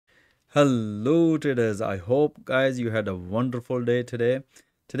Hello traders, I hope guys you had a wonderful day today.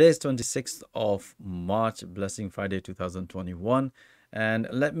 Today is 26th of March, Blessing Friday 2021, and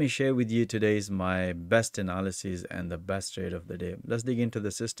let me share with you today's my best analysis and the best trade of the day. Let's dig into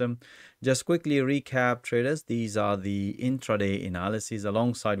the system. Just quickly recap traders, these are the intraday analysis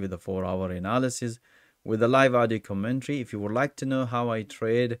alongside with the 4-hour analysis with the live audio commentary. If you would like to know how I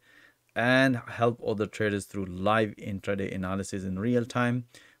trade and help other traders through live intraday analysis in real time,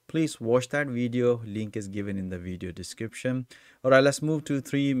 please watch that video. Link is given in the video description. All right, let's move to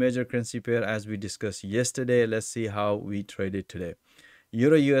three major currency pair as we discussed yesterday. Let's see how we traded today.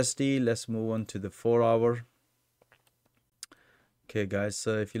 Euro USD, let's move on to the 4-hour. Okay guys,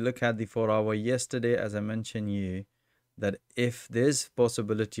 so if you look at the 4-hour yesterday, as I mentioned you that if there's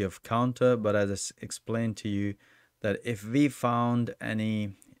possibility of counter, but as I explained to you that if we found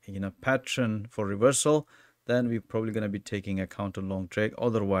any pattern for reversal, then we're probably going to be taking a counter long trade.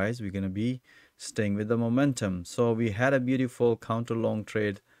 Otherwise we're going to be staying with the momentum. So we had a beautiful counter long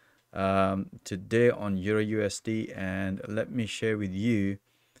trade today on Euro USD, and let me share with you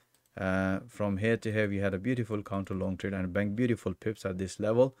from here to here we had a beautiful counter long trade and bank beautiful pips at this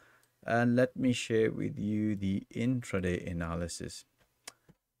level. And let me share with you the intraday analysis.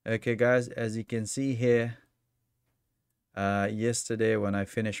 Okay guys, as you can see here, yesterday when I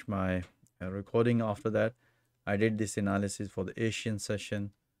finished my recording, after that I did this analysis for the Asian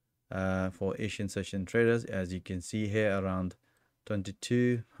session, for Asian session traders. As you can see here, around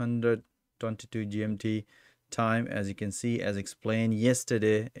 2200 22 GMT time. As you can see, as explained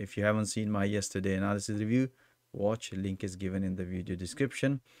yesterday, if you haven't seen my yesterday analysis review, watch, link is given in the video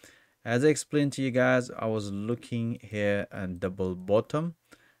description. As I explained to you guys, I was looking here at double bottom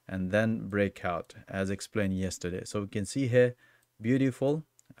and then breakout as explained yesterday. So we can see here beautiful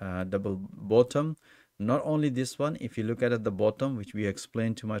double bottom. Not only this one, if you look at the bottom, which we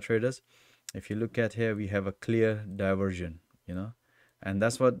explained to my traders, if you look at here, we have a clear diversion, and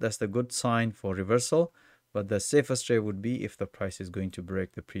that's the good sign for reversal. But the safest trade would be if the price is going to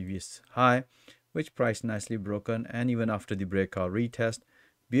break the previous high, which price nicely broken, and even after the breakout retest,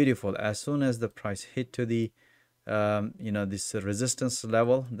 beautiful. As soon as the price hit to the this resistance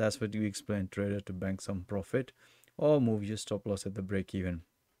level, that's what you explain trader to bank some profit or move your stop loss at the break even.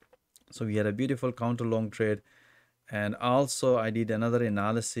 So we had a beautiful counter long trade. And also I did another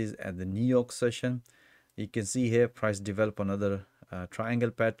analysis at the New York session. You can see here price develop another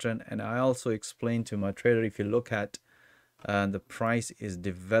triangle pattern, and I also explained to my trader, if you look at the price is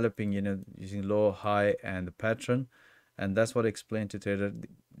developing using low, high, and the pattern, and that's what I explained to trader,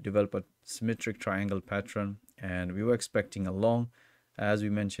 develop a symmetric triangle pattern, and we were expecting a long, as we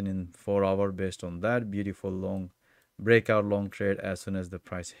mentioned, in 4-hour. Based on that beautiful long breakout long trade, as soon as the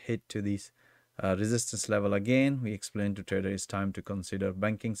price hit to this resistance level again, we explained to trader it's time to consider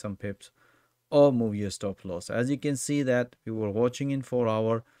banking some pips or move your stop loss. As you can see that we were watching in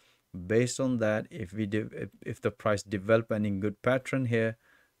 4-hour. Based on that, if the price develop any good pattern here,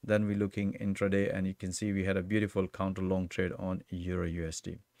 then we're looking intraday, and you can see we had a beautiful counter long trade on Euro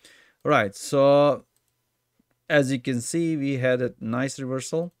USD. All right, so as you can see, we had a nice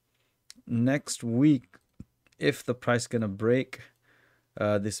reversal. Next week, if the price gonna break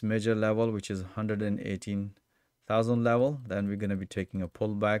this major level, which is 118,000 level, then we're gonna be taking a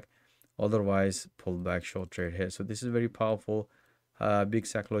pullback. Otherwise, pullback short trade here. So this is very powerful, big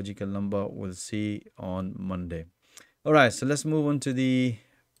psychological number. We'll see on Monday. All right, so let's move on to the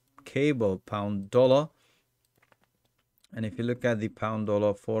cable pound dollar. And if you look at the pound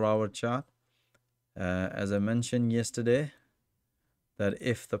dollar 4-hour chart, as I mentioned yesterday, that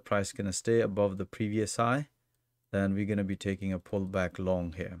if the price gonna stay above the previous high, then we're going to be taking a pullback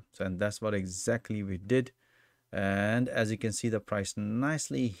long here. So, and that's what exactly we did. And as you can see, the price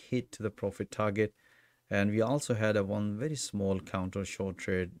nicely hit to the profit target. And we also had a one very small counter short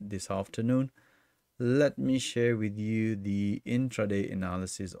trade this afternoon. Let me share with you the intraday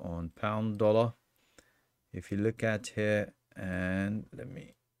analysis on pound dollar. If you look at here, and let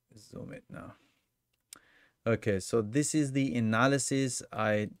me zoom it now. Okay, so this is the analysis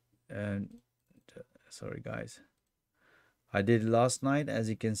sorry guys, I did last night, as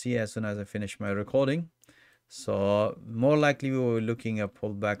you can see, as soon as I finished my recording. So more likely we were looking at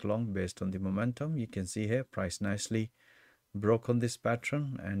pullback long based on the momentum. You can see here price nicely broke on this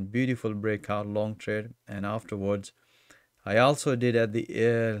pattern and beautiful breakout long trade. And afterwards, I also did at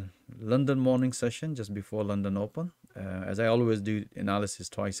the London morning session just before London Open, as I always do analysis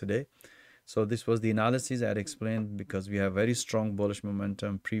twice a day. So this was the analysis I had explained, because we have very strong bullish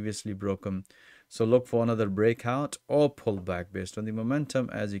momentum previously broken. So look for another breakout or pullback based on the momentum.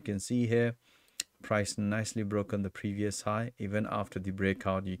 As you can see here, price nicely broken the previous high. Even after the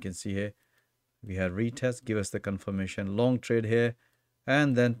breakout, you can see here we had retest, give us the confirmation, long trade here.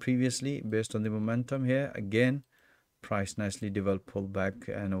 And then previously, based on the momentum here, again price nicely developed pullback,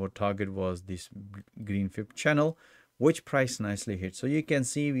 and our target was this green fib channel, which price nicely hit. So you can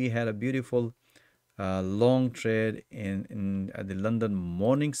see we had a beautiful long trade in at the London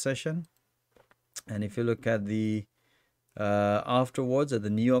morning session. And if you look at the afterwards at the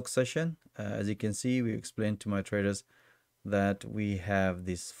New York session, as you can see, we explained to my traders that we have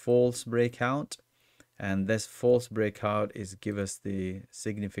this false breakout, and this false breakout is give us the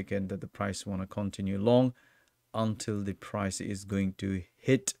significant that the price want to continue long until the price is going to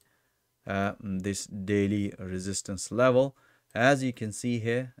hit this daily resistance level. As you can see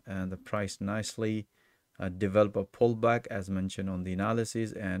here, the price nicely develop a pullback as mentioned on the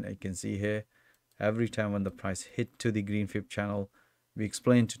analysis, and you can see here every time when the price hit to the green fib channel, we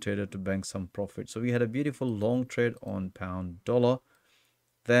explained to trader to bank some profit. So we had a beautiful long trade on pound dollar.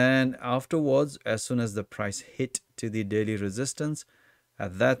 Then afterwards, as soon as the price hit to the daily resistance,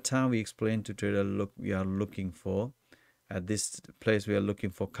 at that time we explained to trader, look, we are looking for at this place, we are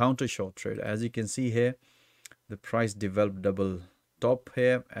looking for counter short trade. As you can see here, the price developed double top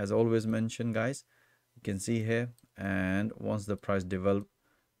here, as always mentioned, guys. You can see here, and once the price developed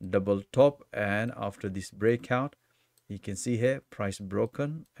double top, and after this breakout, you can see here price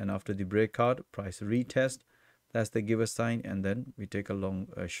broken, and after the breakout price retest, that's the giver sign, and then we take a long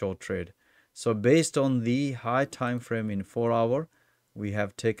short trade. So based on the high time frame in 4 hour, we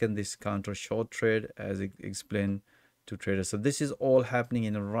have taken this counter short trade as explained to traders. So this is all happening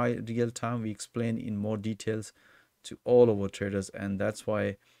in a real time. We explain in more details to all of our traders, and that's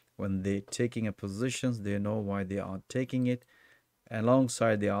why when they're taking a positions, they know why they are taking it.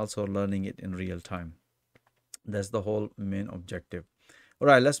 Alongside, they're also learning it in real time. That's the whole main objective. All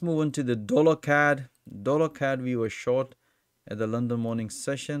right, let's move on to the dollar CAD. Dollar CAD, we were short at the London morning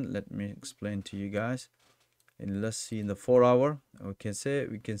session. Let me explain to you guys. And let's see in the 4 hour. We can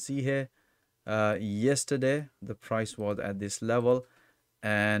see here yesterday the price was at this level,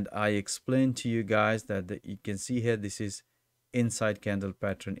 and I explained to you guys that you can see here this is inside candle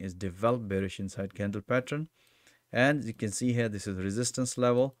pattern is developed, bearish inside candle pattern, and you can see here this is resistance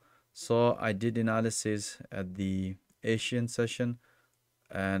level. So I did analysis at the Asian session,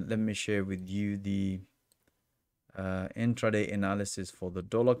 and let me share with you the intraday analysis for the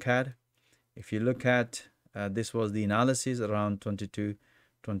dollar CAD. If you look at this was the analysis around 22:23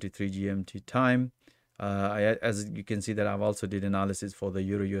 GMT time. As you can see that I've also did analysis for the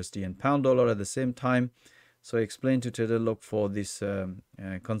Euro USD and pound dollar at the same time. So I explained to trader, look for this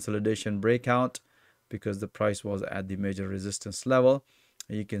consolidation breakout, because the price was at the major resistance level.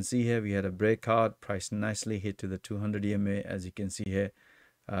 You can see here we had a breakout, price nicely hit to the 200 EMA. As you can see here,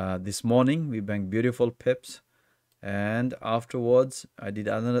 this morning we banked beautiful pips, and afterwards I did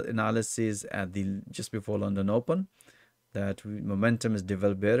another analysis at the just before London Open that momentum is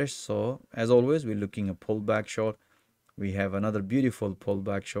developed bearish. So as always, we're looking a pullback short. We have another beautiful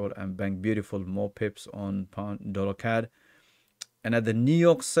pullback short and bank beautiful more pips on pound dollar CAD. And at the New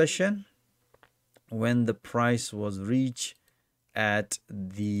York session, when the price was reached at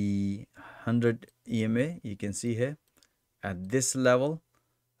the 100 EMA, you can see here at this level,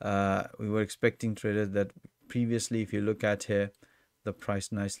 we were expecting traders that previously, if you look at here, the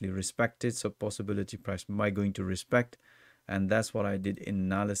price nicely respected, so possibility price might going to respect, and that's what I did in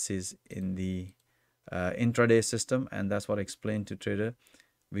analysis in the intraday system, and that's what I explained to trader.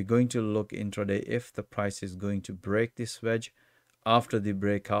 We're going to look intraday if the price is going to break this wedge after the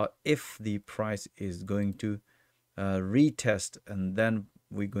breakout, if the price is going to retest, and then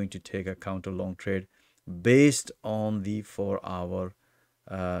we're going to take a counter long trade based on the 4 hour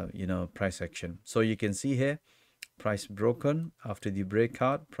price action. So you can see here price broken after the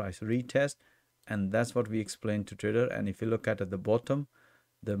breakout, price retest, and that's what we explained to trader. And if you look at the bottom,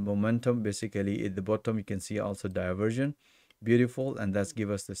 the momentum basically at the bottom, you can see also diversion, beautiful, and that's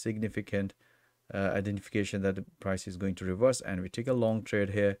give us the significant identification that the price is going to reverse, and we take a long trade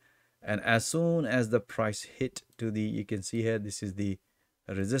here. And as soon as the price hit to the, you can see here, this is the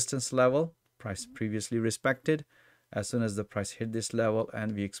resistance level, price previously respected. As soon as the price hit this level,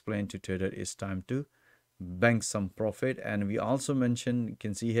 and we explained to trader it's time to bank some profit. And we also mentioned, you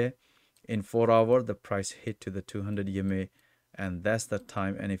can see here in 4 hour the price hit to the 200 EMA, and that's the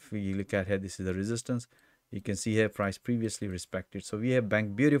time. And if we look at here, this is the resistance. You can see here price previously respected. So we have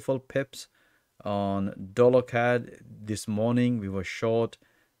banked beautiful pips on dollar CAD. This morning we were short.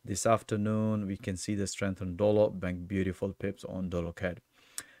 This afternoon we can see the strength on dollar, bank beautiful pips on dollar CAD.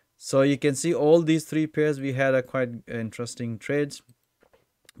 So you can see all these three pairs we had a quite interesting trades.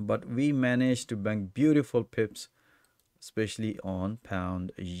 but we managed to bank beautiful pips, especially on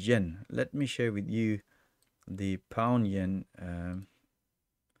pound yen. Let me share with you the pound yen.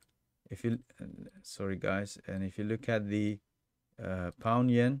 If you sorry guys, and if you look at the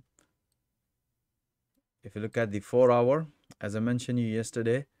pound yen, if you look at the 4-hour, as I mentioned you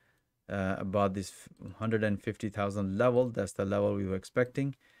yesterday about this 150,000 level, that's the level we were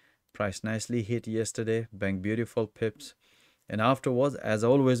expecting. Price nicely hit yesterday, bank beautiful pips, and afterwards, as I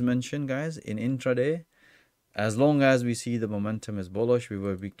always mention guys, in intraday, as long as we see the momentum is bullish,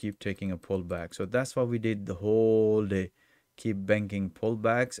 we keep taking a pullback. So that's what we did the whole day, keep banking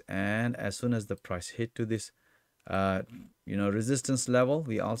pullbacks, and as soon as the price hit to this resistance level,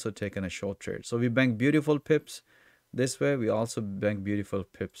 we also taken a short trade. So we bank beautiful pips this way. We also bank beautiful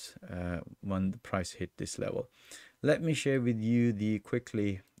pips when the price hit this level. Let me share with you the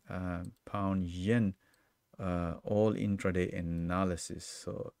quickly pound yen all intraday analysis.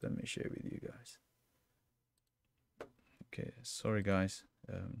 So let me share with you guys. Okay, sorry guys.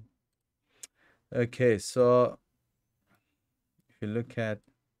 Okay, so if you look at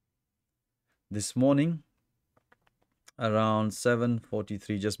this morning around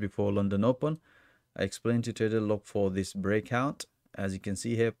 7:43, just before London Open, I explained to trader look for this breakout. As you can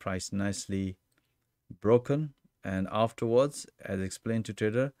see here, price nicely broken, and afterwards, as explained to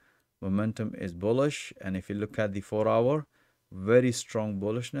trader, momentum is bullish. And if you look at the 4-hour, very strong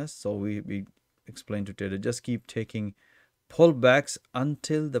bullishness. So we explained to trader just keep taking pullbacks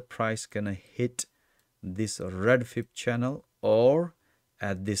until the price gonna hit this red fib channel or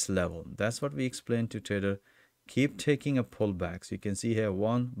at this level. That's what we explained to trader. Keep taking a pullback. So you can see here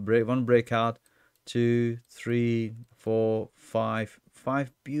one breakout, 2, 3, 4, 5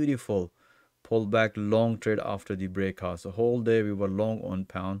 beautiful pullback long trade after the breakout. So whole day we were long on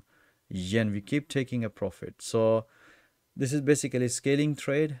pound yen. We keep taking a profit. So this is basically scaling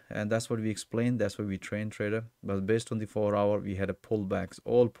trade, and that's what we explained. That's what we train trader. But based on the 4-hour, we had a pullbacks,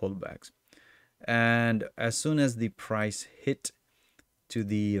 all pullbacks. And as soon as the price hit to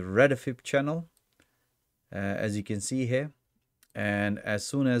the red fib channel, as you can see here, and as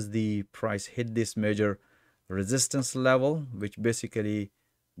soon as the price hit this major resistance level, which basically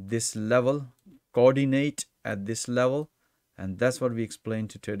this level coordinate at this level, and that's what we explained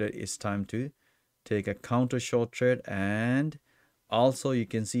to trader. It's time to take a counter short trade. And also you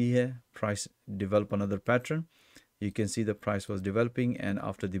can see here price develop another pattern. You can see the price was developing, and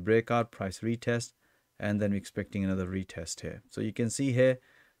after the breakout, price retest, and then we're expecting another retest here. So you can see here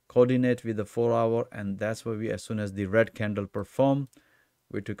coordinate with the 4-hour, and that's why we, as soon as the red candle perform,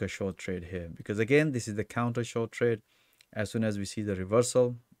 we took a short trade here, because again this is the counter short trade. As soon as we see the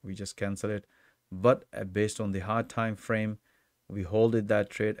reversal, we just cancel it. But based on the hard time frame, we hold it that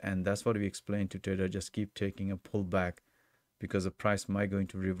trade, and that's what we explained to trader. Just keep taking a pullback because the price might going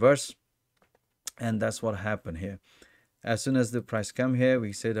to reverse, and that's what happened here. As soon as the price come here,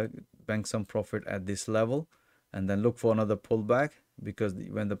 we said bank some profit at this level, and then look for another pullback, because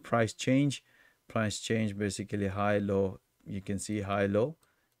when the price change basically high low. You can see high low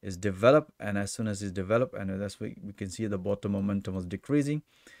is developed, and as soon as it's developed, and that's what we can see the bottom momentum was decreasing.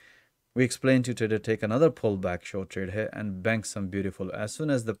 We explained to trader take another pullback short trade here and bank some beautiful. As soon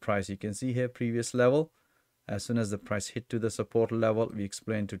as the price, you can see here previous level, as soon as the price hit to the support level, we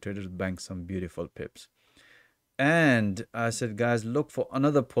explained to traders bank some beautiful pips. And I said guys, look for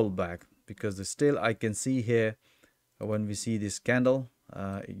another pullback, because still I can see here when we see this candle,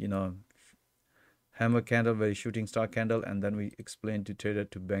 hammer candle, very shooting star candle, and then we explained to trader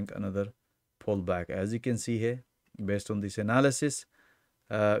to bank another pullback. As you can see here, based on this analysis,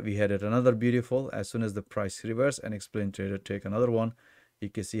 we had it another beautiful. As soon as the price reverse, and explain trader take another one. You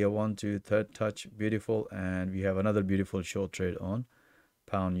can see a 1, 2, third touch, beautiful, and we have another beautiful short trade on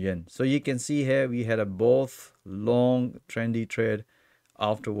pound yen. So you can see here we had a both long trendy trade,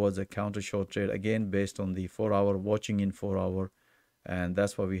 afterwards a counter short trade, again based on the 4-hour, watching in 4-hour, and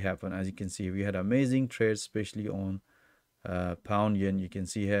that's what we happen. As you can see, we had amazing trades, especially on pound yen. You can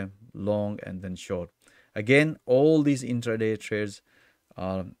see here long and then short. Again, all these intraday trades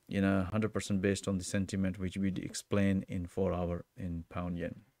are 100% based on the sentiment which we explain in 4-hour in pound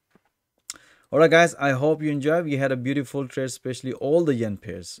yen. All right guys, I hope you enjoy. We had a beautiful trade, especially all the yen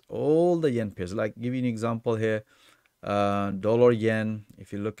pairs, like give you an example here, dollar yen.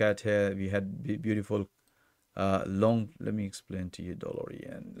 If you look at here, we had beautiful long. Let me explain to you dollar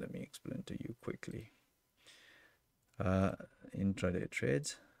yen. Let me explain to you quickly intraday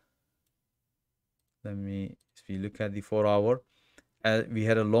trades. If you look at the 4-hour, we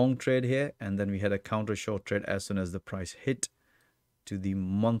had a long trade here, and then we had a counter short trade as soon as the price hit to the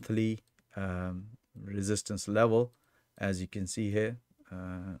monthly resistance level. As you can see here,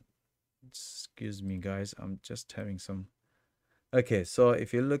 Excuse me guys, I'm just having some. Okay, so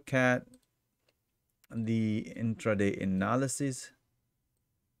if you look at the intraday analysis,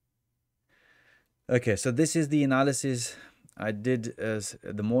 okay, so this is the analysis I did as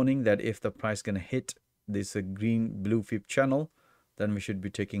the morning, that if the price gonna hit this green blue fib channel, then we should be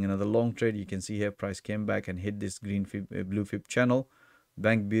taking another long trade. You can see here price came back and hit this green fib, blue fib channel.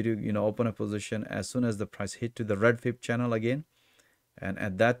 Bank Beauty, open a position as soon as the price hit to the red fib channel again, and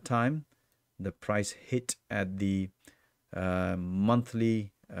at that time the price hit at the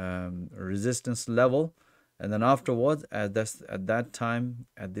monthly resistance level, and then afterwards at that time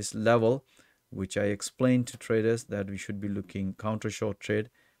at this level, which I explained to traders that we should be looking counter short trade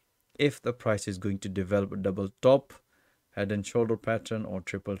if the price is going to develop a double top, head and shoulder pattern, or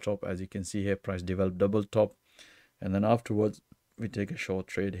triple top. As you can see here, price developed double top, and then afterwards we take a short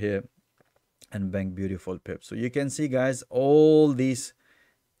trade here and bank beautiful pip. So you can see guys, all these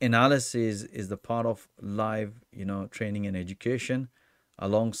analysis is the part of live training and education.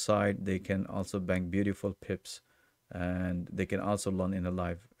 Alongside, they can also bank beautiful pips, and they can also learn in a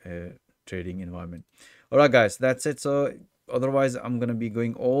live trading environment. All right guys, that's it. So otherwise I'm going to be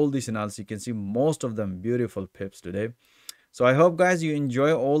going all this analysis. You can see most of them beautiful pips today. So I hope guys you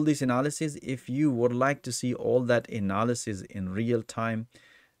enjoy all this analysis. If you would like to see all that analysis in real time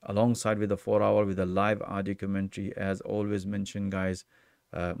alongside with the 4-hour with a live audio commentary, as always mentioned guys,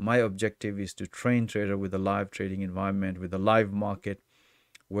 my objective is to train trader with a live trading environment, with a live market,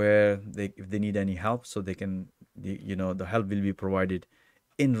 where if they need any help, so they can, the help will be provided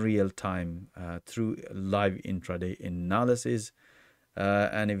in real time through live intraday analysis.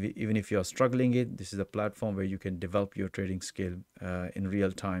 And even if you are struggling this is a platform where you can develop your trading skill in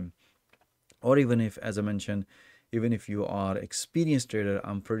real time. Or even if, as I mentioned, even if you are experienced trader,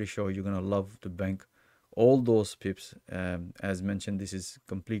 I'm pretty sure you're gonna love to bank all those pips. As mentioned, this is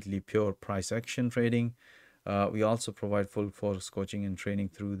completely pure price action trading. We also provide full forex coaching and training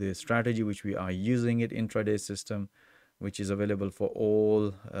through the strategy which we are using it intraday system, which is available for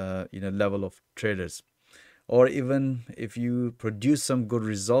all level of traders. Or even if you produce some good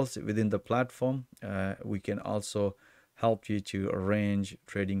results within the platform, we can also help you to arrange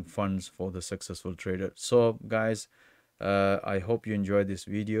trading funds for the successful trader. So guys, I hope you enjoyed this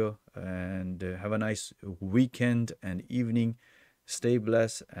video, and have a nice weekend and evening. Stay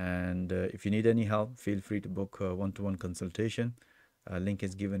blessed, and if you need any help, feel free to book a one-to-one consultation. Link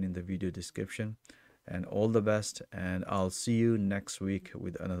is given in the video description. And all the best, and I'll see you next week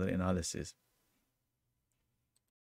with another analysis.